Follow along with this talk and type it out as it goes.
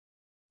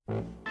Hello,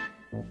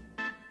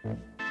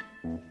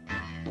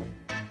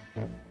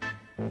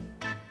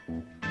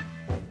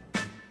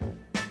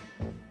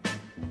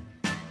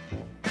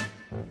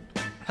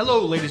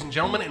 ladies and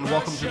gentlemen, and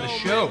welcome to the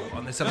show.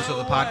 On this episode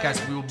of the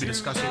podcast, we will be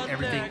discussing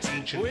everything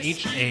ancient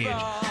age.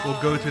 We'll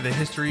go through the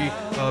history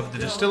of the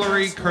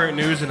distillery, current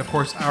news, and of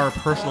course, our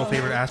personal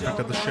favorite aspect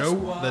of the show,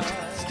 the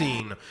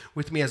tasting.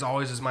 With me, as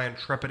always, is my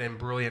intrepid and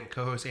brilliant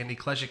co-host, Andy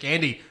Kleshik.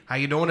 Andy, how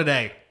you doing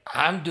today?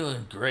 I'm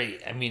doing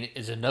great. I mean,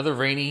 it's another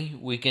rainy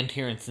weekend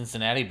here in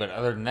Cincinnati, but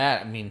other than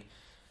that, I mean,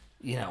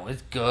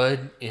 it's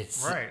good.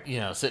 It's, right.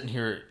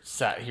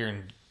 Sat here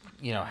and,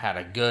 had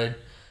a good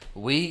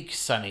week,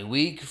 sunny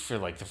week for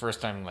like the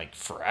first time in like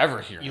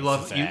forever here in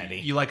Cincinnati.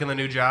 You liking the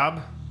new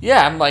job?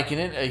 Yeah, I'm liking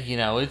it.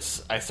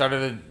 I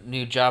started a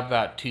new job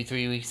about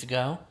 2-3 weeks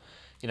ago.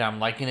 I'm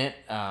liking it.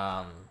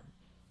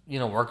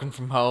 Working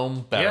from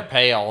home, better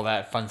pay, all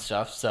that fun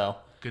stuff. So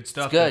good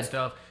stuff. It's good. Good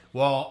stuff.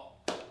 Well,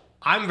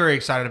 I'm very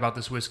excited about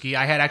this whiskey.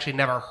 I had actually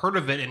never heard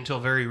of it until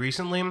very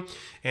recently,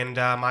 and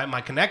my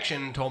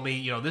connection told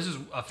me, this is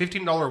a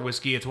 $15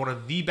 whiskey. It's one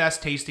of the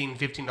best tasting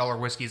 $15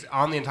 whiskeys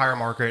on the entire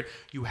market.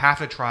 You have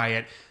to try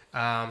it.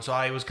 So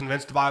I was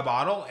convinced to buy a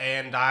bottle,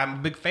 and I'm a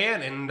big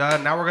fan, and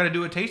now we're going to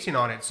do a tasting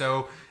on it.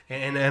 So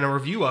and a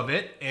review of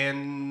it,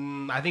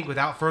 and I think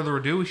without further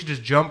ado, we should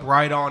just jump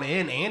right on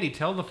in. Andy,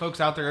 tell the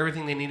folks out there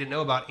everything they need to know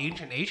about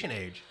Ancient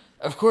Age.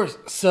 Of course.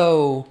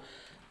 So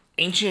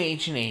Ancient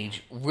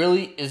Age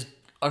really is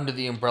under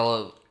the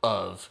umbrella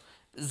of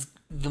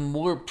the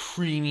more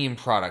premium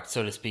product,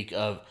 so to speak,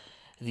 of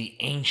the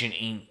Ancient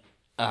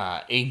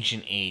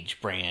Age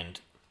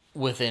brand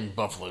within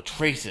Buffalo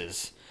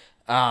Trace's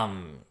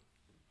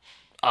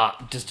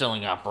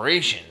distilling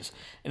operations.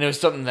 And it was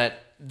something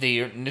that they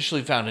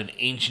initially founded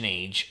Ancient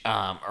Age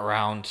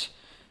around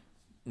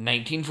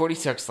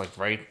 1946, like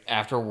right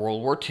after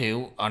World War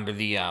II, under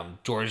the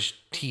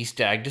George T.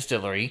 Stagg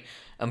Distillery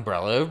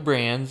umbrella of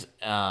brands.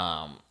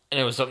 And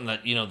it was something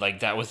that,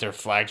 that was their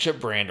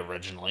flagship brand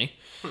originally.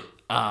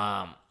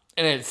 And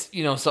it's,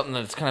 something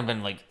that's kind of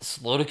been like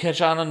slow to catch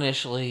on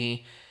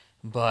initially,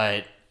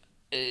 but,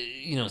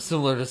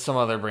 similar to some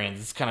other brands,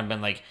 it's kind of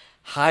been like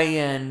high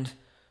end,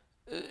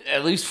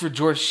 at least for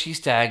George T.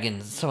 Stagg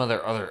and some of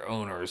their other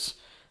owners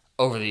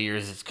over the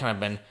years. It's kind of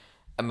been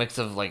a mix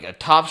of like a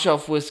top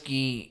shelf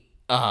whiskey,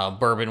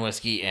 bourbon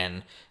whiskey,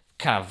 and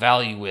kind of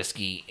value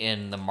whiskey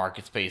in the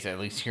market space, at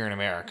least here in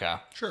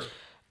America. Sure.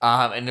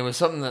 And it was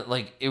something that,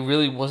 it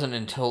really wasn't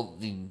until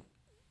the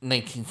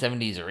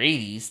 1970s or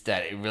 80s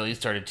that it really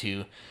started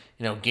to,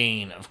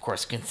 gain, of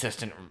course,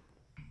 consistent,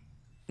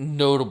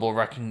 notable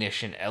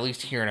recognition, at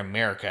least here in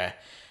America,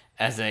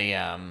 as a,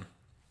 a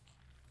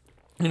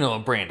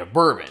brand of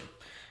bourbon.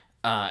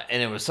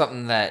 And it was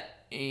something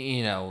that,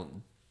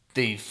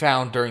 they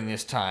found during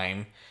this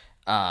time,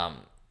 that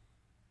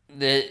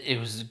it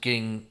was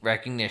getting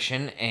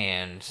recognition,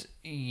 and,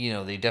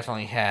 they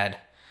definitely had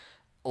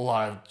a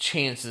lot of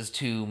chances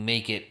to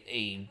make it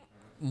a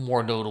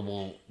more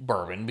notable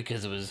bourbon,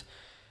 because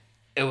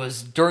it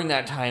was during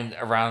that time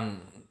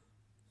around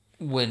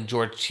when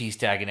George T.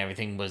 Stagg and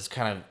everything was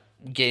kind of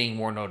getting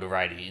more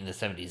notoriety in the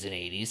 70s and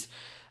 80s,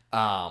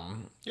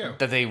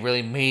 that they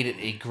really made it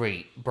a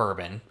great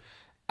bourbon,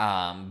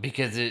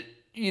 because it,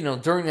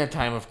 during that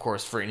time, of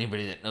course, for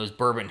anybody that knows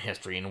bourbon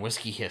history and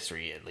whiskey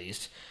history, at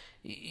least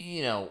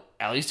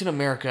in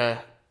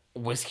America,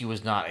 whiskey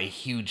was not a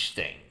huge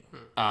thing.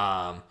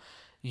 A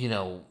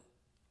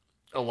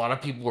lot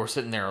of people were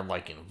sitting there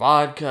liking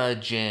vodka,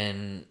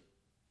 gin,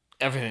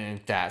 everything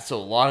like that. So a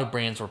lot of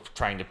brands were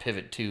trying to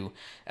pivot to,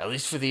 at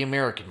least for the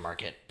American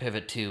market,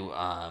 pivot to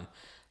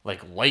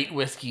light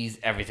whiskeys,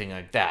 everything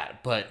like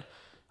that. But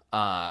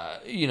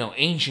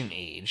Ancient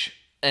Age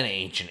and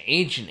Ancient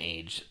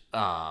Age,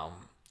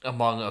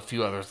 among a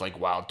few others like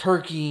Wild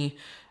Turkey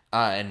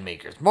and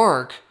Maker's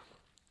Mark,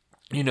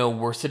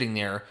 were sitting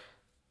there.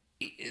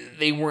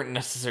 They weren't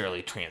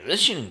necessarily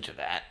transitioning to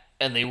that,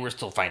 and they were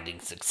still finding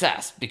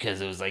success, because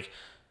it was like,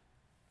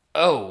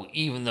 oh,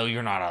 even though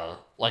you're not a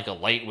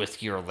light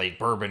whiskey or a light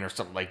bourbon or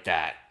something like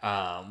that,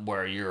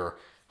 where you're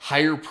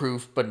higher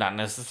proof but not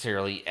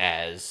necessarily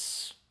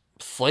as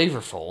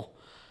flavorful,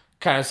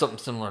 kind of something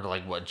similar to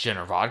like what gin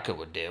or vodka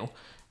would do,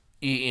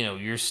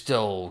 you're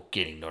still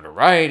getting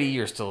notoriety,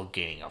 you're still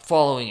gaining a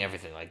following,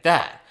 everything like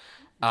that.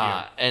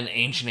 And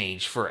Ancient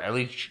Age, for at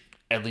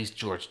least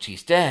George T.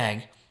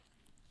 Stagg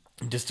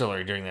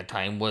Distillery during that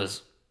time,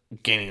 was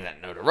gaining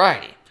that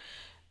notoriety.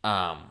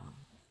 And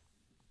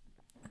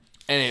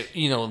it,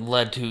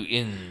 led to,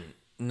 in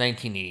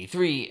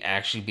 1983,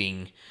 actually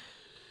being,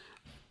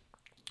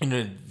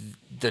 the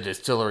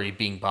distillery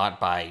being bought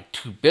by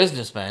two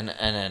businessmen,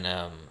 and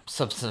then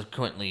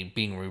subsequently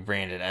being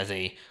rebranded as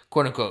a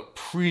quote-unquote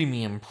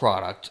premium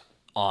product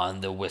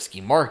on the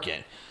whiskey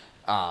market.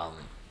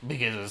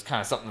 Because it was kind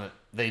of something that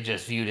they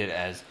just viewed it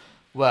as,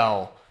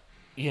 well,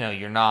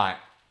 you're not,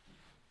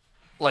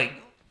 light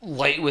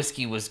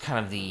whiskey was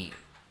kind of the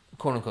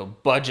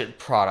quote-unquote budget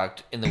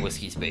product in the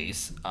whiskey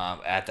space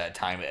at that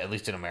time, at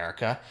least in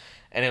America.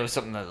 And it was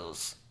something that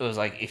it was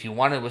like, if you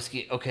wanted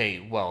whiskey, okay,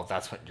 well,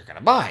 that's what you're going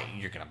to buy.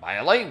 You're going to buy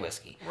a light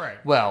whiskey.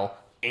 Right. Well,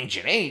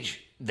 Ancient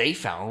Age, they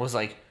found was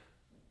like,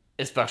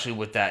 especially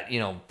with that,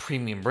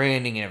 premium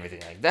branding and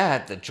everything like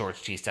that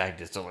George T. Stagg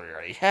Distillery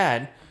already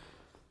had,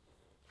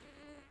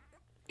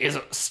 is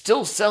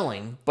still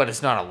selling, but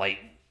it's not a light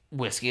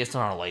whiskey. It's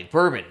not a light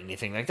bourbon,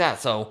 anything like that.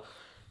 So,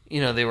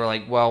 they were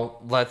like,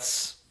 well,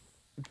 let's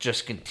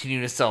just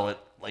continue to sell it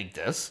like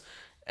this,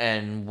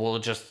 and we'll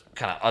just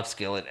kind of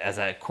upscale it as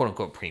a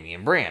quote-unquote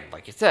premium brand,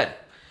 like you said.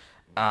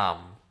 And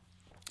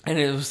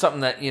it was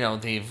something that,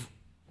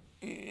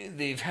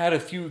 they've had a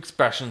few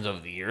expressions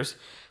over the years,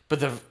 but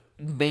the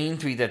main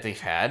three that they've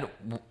had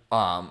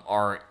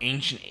are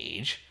Ancient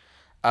Age,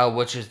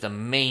 which is the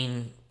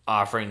main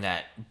offering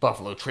that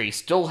Buffalo Trace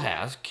still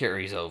has,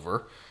 carries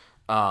over,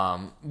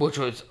 which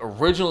was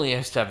originally a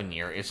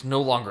 7-year. It's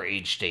no longer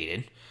age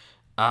stated.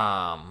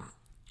 And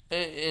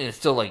it's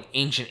still like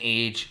Ancient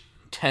Age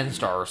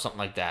 10-star or something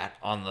like that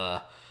on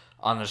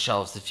the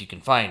shelves if you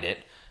can find it.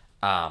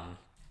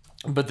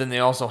 But then they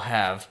also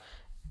have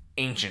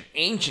Ancient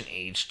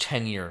Age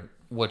 10-year,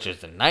 which is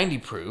the 90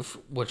 proof,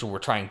 which we're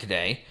trying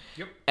today.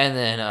 Yep. And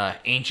then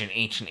Ancient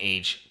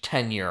Age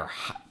 10-year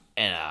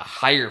and a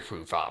higher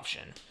proof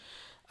option,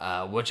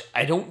 which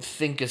I don't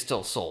think is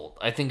still sold.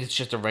 I think it's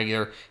just a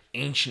regular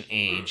Ancient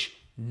Age,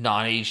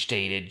 non-age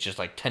stated, just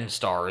like 10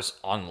 stars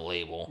on the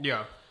label.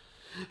 Yeah.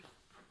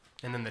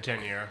 And then the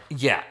 10-year.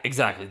 Yeah,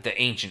 exactly.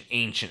 The Ancient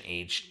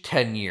Age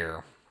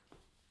 10-year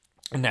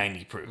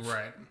 90 proof.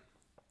 Right.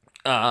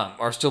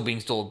 Are still being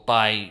sold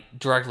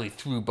directly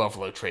through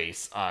Buffalo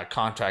Trace,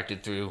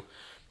 contracted through,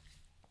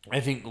 I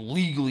think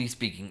legally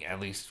speaking, at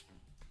least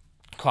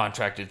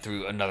contracted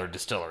through another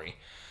distillery.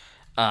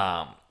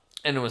 And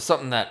it was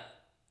something that,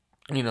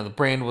 the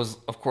brand was,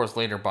 of course,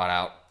 later bought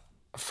out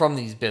from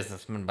these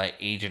businessmen by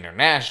Age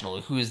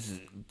International, who is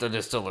the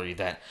distillery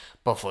that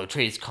Buffalo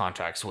Trace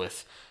contracts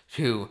with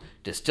to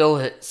distill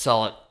it,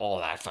 sell it, all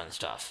that fun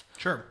stuff.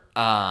 Sure.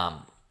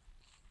 And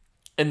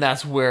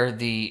that's where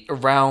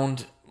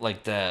around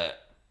like the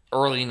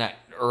early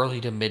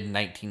to mid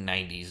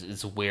 1990s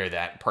is where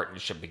that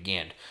partnership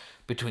began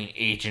between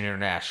Age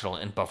International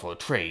and Buffalo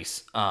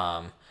Trace,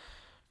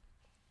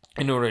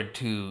 in order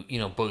to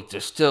both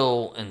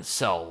distill and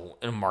sell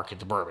and market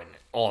the bourbon,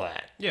 all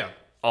that. Yeah.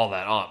 All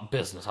that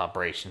business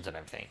operations and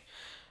everything.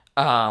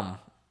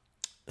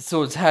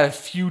 So it's had a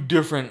few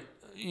different,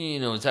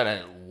 it's had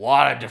a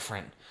lot of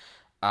different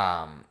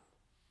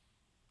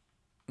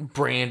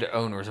brand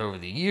owners over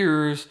the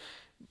years,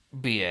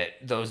 be it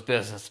those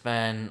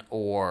businessmen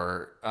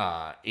or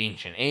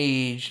Ancient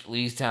Age,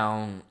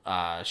 Leestown,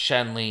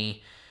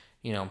 Shenley,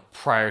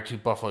 prior to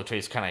Buffalo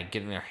Trace kind of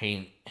getting their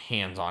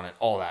hands on it,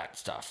 all that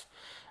stuff.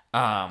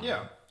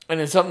 Yeah. And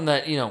it's something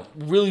that,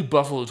 really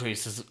Buffalo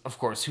Trace is, of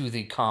course, who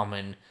the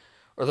common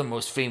or the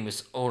most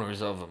famous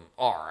owners of them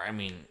are. I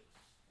mean,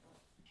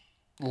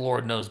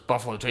 Lord knows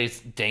Buffalo Trace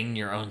dang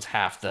near owns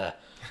half the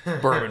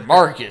bourbon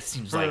market,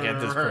 seems like,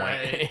 at this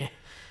point.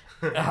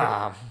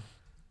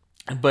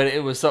 But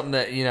it was something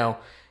that,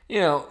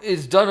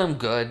 it's done them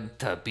good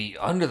to be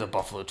under the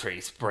Buffalo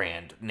Trace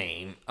brand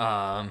name.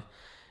 And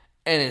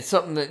it's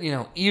something that,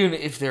 even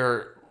if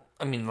they're,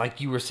 I mean, like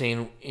you were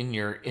saying in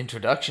your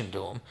introduction to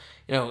them,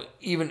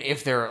 even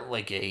if they're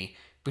like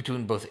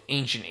between both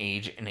Ancient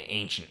Age and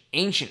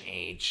Ancient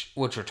Age,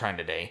 which we're trying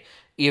today,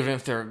 even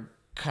if they're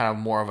kind of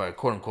more of a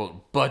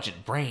quote-unquote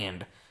budget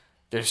brand,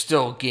 they're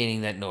still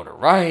gaining that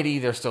notoriety,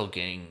 they're still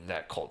gaining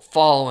that cult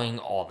following,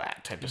 all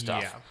that type of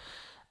stuff.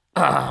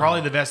 Yeah.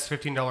 Probably the best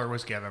 $15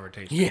 whiskey I've ever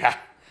tasted. Yeah.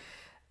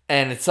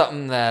 And it's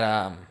something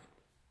that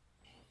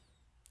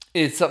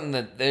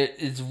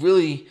it's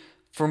really,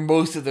 for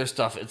most of their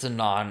stuff, it's a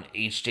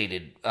non-age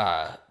stated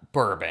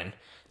bourbon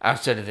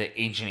outside of the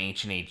Ancient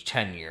Age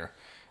 10-year.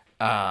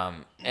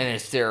 And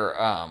it's their,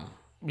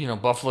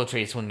 Buffalo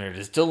Trace, when they're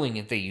distilling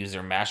it, they use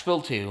their mash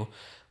bill 2,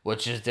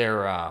 which is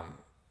their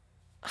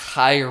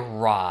high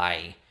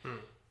rye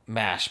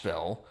mash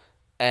bill,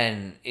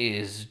 and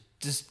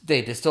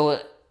they distill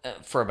it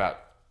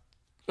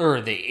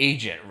they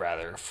age it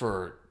rather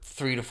for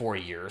 3 to 4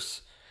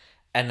 years,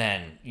 and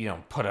then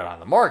put it on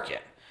the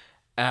market.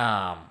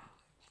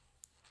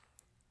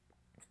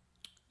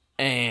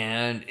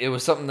 And it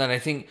was something that I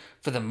think,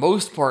 for the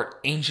most part,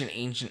 Ancient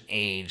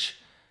Age,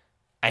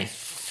 I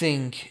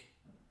think,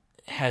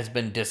 has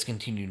been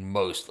discontinued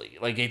mostly.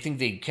 Like, I think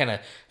they kind of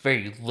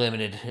very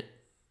limitedly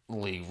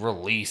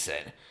release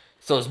it.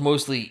 So it's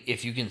mostly,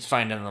 if you can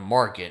find it on the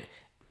market,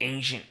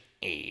 Ancient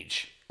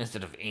Age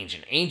instead of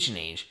Ancient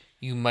Age,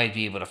 you might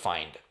be able to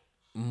find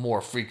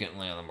more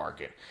frequently on the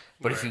market.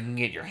 But if you can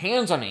get your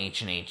hands on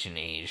Ancient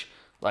Age,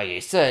 like I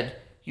said,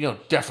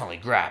 definitely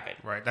grab it.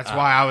 Right. That's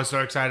why I was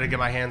so excited to get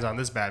my hands on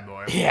this bad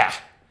boy. Yeah.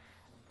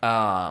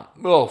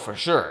 Oh, for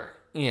sure.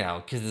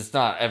 Because it's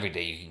not every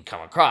day you can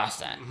come across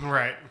that.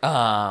 Right.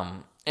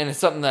 And it's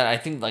something that I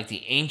think, like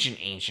the Ancient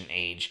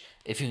Age,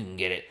 if you can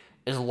get it,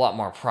 is a lot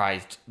more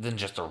prized than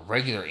just a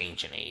regular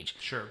Ancient Age.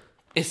 Sure.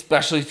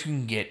 Especially if you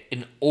can get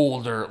an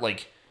older,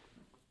 like,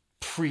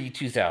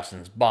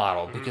 pre-2000s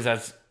bottle, because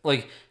that's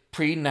like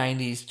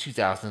pre-90s,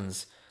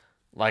 2000s,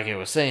 like I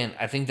was saying,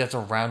 I think that's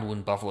around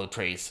when Buffalo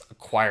Trace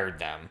acquired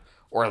them,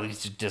 or at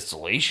least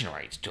distillation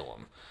rights to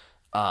them.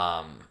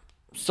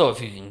 So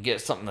if you can get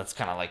something that's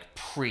kind of like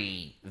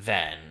pre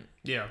then,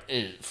 Yeah.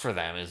 for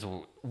them is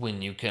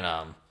when you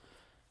can,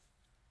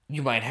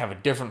 you might have a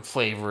different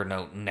flavor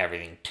note and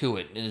everything to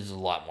it. It is a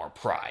lot more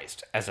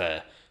prized as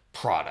a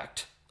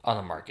product on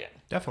the market.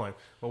 Definitely.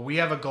 Well, we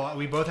have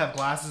we both have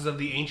glasses of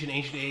the ancient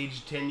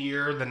age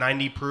 10-year, the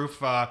 90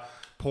 proof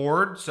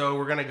poured. So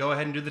we're gonna go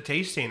ahead and do the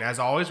tasting. As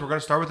always, we're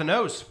gonna start with the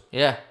nose.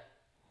 Yeah.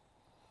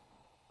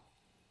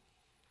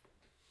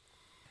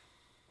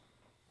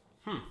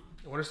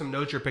 What are some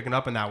notes you're picking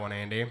up in that one,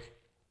 Andy?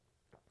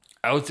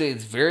 I would say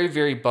it's very,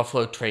 very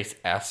Buffalo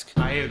Trace-esque.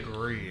 I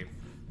agree.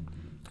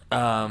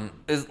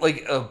 It's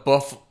like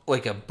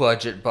a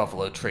budget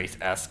Buffalo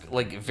Trace-esque,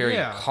 like very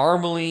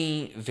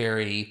caramely,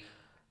 very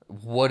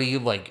woody,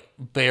 like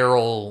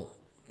barrel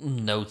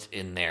notes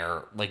in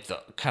there, like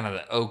the kind of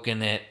the oak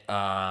in it.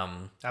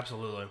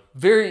 Absolutely.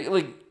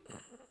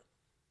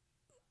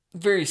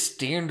 Very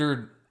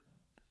standard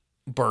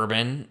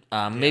bourbon.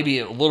 Maybe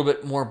a little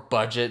bit more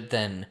budget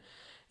than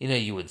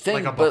you would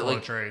think, like a but Buffalo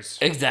Trace.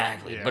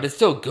 Exactly, Yeah. But it's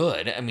still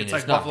good. I mean, It's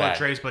it's like not Buffalo bad.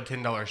 Trace, but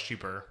 $10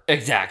 cheaper.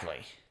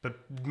 Exactly. But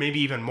maybe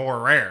even more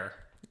rare.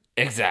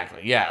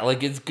 Exactly. Yeah,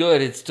 like it's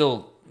good. It's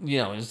still,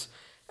 I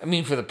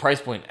mean, for the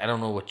price point, I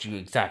don't know what you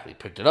exactly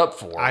picked it up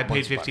for. I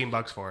paid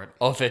 $15 for it.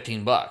 Oh,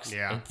 $15.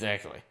 Yeah.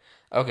 Exactly.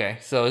 Okay,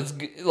 so it's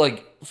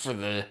like for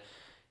the,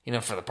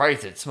 for the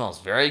price, it smells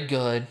very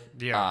good.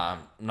 Yeah.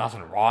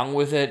 Nothing wrong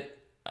with it.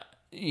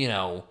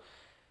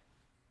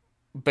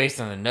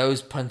 Based on the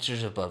nose,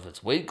 punches above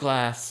its weight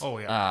glass. Oh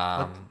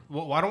yeah.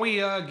 Well, why don't we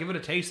give it a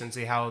taste and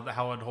see how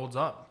it holds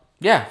up?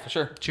 Yeah, for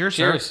sure. Cheers,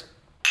 Cheers. sir.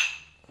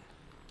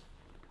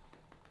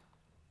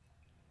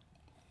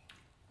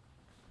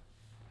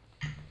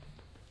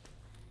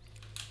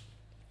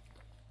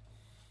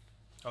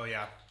 Oh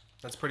yeah,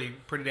 that's pretty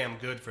damn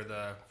good for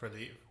the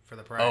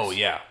price. Oh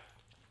yeah,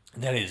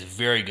 that is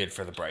very good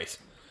for the price.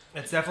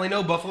 It's definitely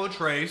no Buffalo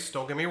Trace.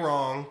 Don't get me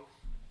wrong,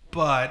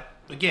 but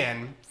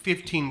again,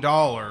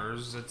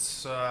 $15.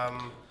 It's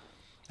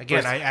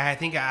again, I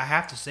think I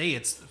have to say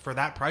it's for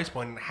that price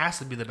point. It has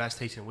to be the best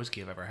tasting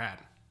whiskey I've ever had.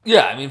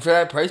 Yeah, I mean for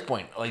that price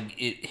point,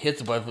 like it hits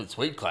above its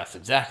weight class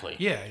exactly.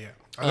 Yeah.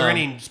 Are there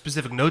any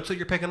specific notes that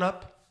you're picking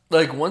up?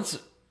 Like once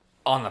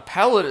on the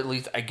palate, at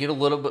least, I get a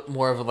little bit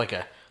more of like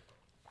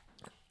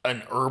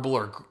an herbal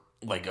or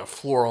like a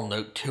floral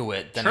note to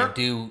it than I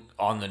do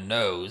on the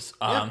nose.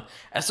 I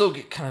still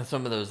get kind of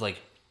some of those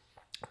like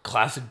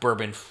classic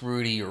bourbon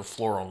fruity or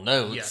floral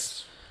notes.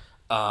 Yes.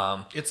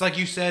 It's like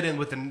you said, and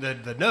with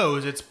the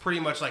nose, it's pretty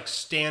much like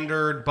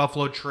standard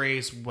Buffalo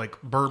Trace, like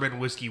bourbon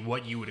whiskey,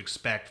 what you would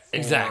expect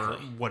for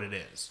what it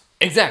is.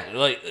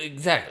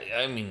 Exactly.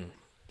 I mean,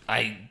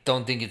 I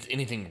don't think it's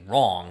anything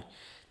wrong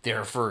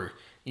there for,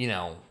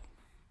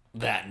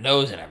 that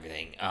nose and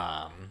everything.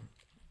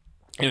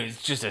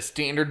 It's just a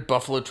standard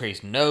Buffalo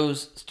Trace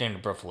nose,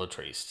 standard Buffalo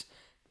Trace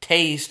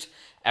taste,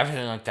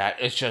 everything like that.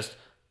 It's just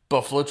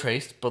Buffalo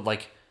Trace, but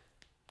like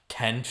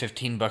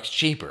 $10-15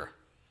 cheaper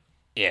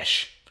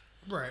ish.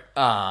 Right.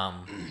 I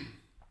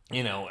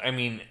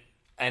mean,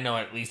 I know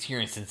at least here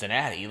in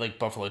Cincinnati, like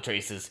Buffalo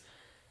Trace is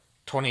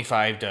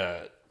 $25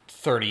 to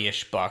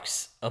 $30-ish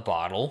a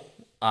bottle.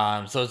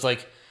 So it's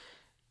like,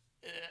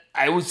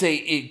 I would say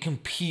it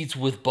competes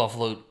with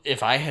Buffalo.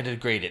 If I had to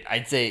grade it,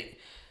 I'd say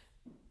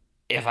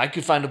if I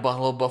could find a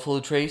bottle of Buffalo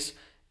Trace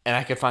and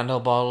I could find a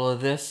bottle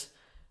of this,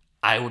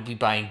 I would be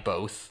buying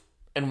both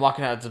and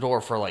walking out the door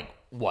for like,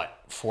 what,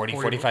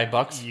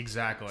 $45?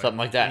 Exactly. Something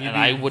like that. You'd And be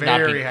I would not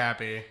be very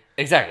happy.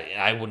 Exactly.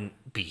 I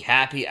wouldn't be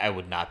happy. I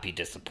would not be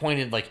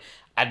disappointed. Like,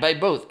 I'd buy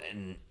both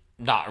and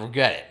not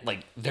regret it.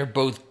 Like, they're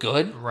both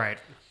good. Right.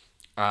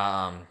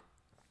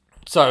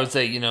 So I would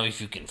say,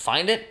 if you can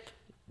find it,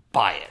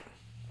 buy it.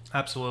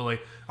 Absolutely.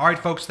 All right,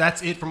 folks,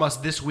 that's it from us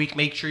this week.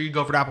 Make sure you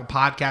go for Apple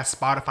Podcasts,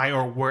 Spotify,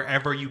 or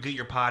wherever you get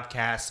your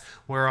podcasts.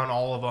 We're on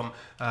all of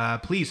them.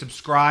 Please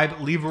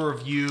subscribe, leave a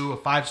review, a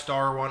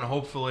 5-star one,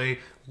 hopefully.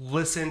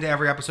 Listen to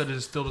every episode of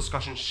Distill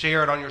Discussion.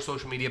 Share it on your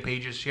social media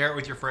pages. Share it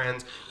with your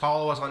friends.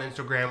 Follow us on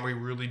Instagram. We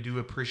really do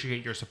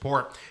appreciate your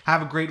support.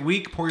 Have a great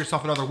week. Pour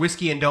yourself another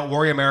whiskey, and don't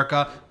worry,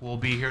 America. We'll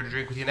be here to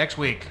drink with you next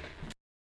week.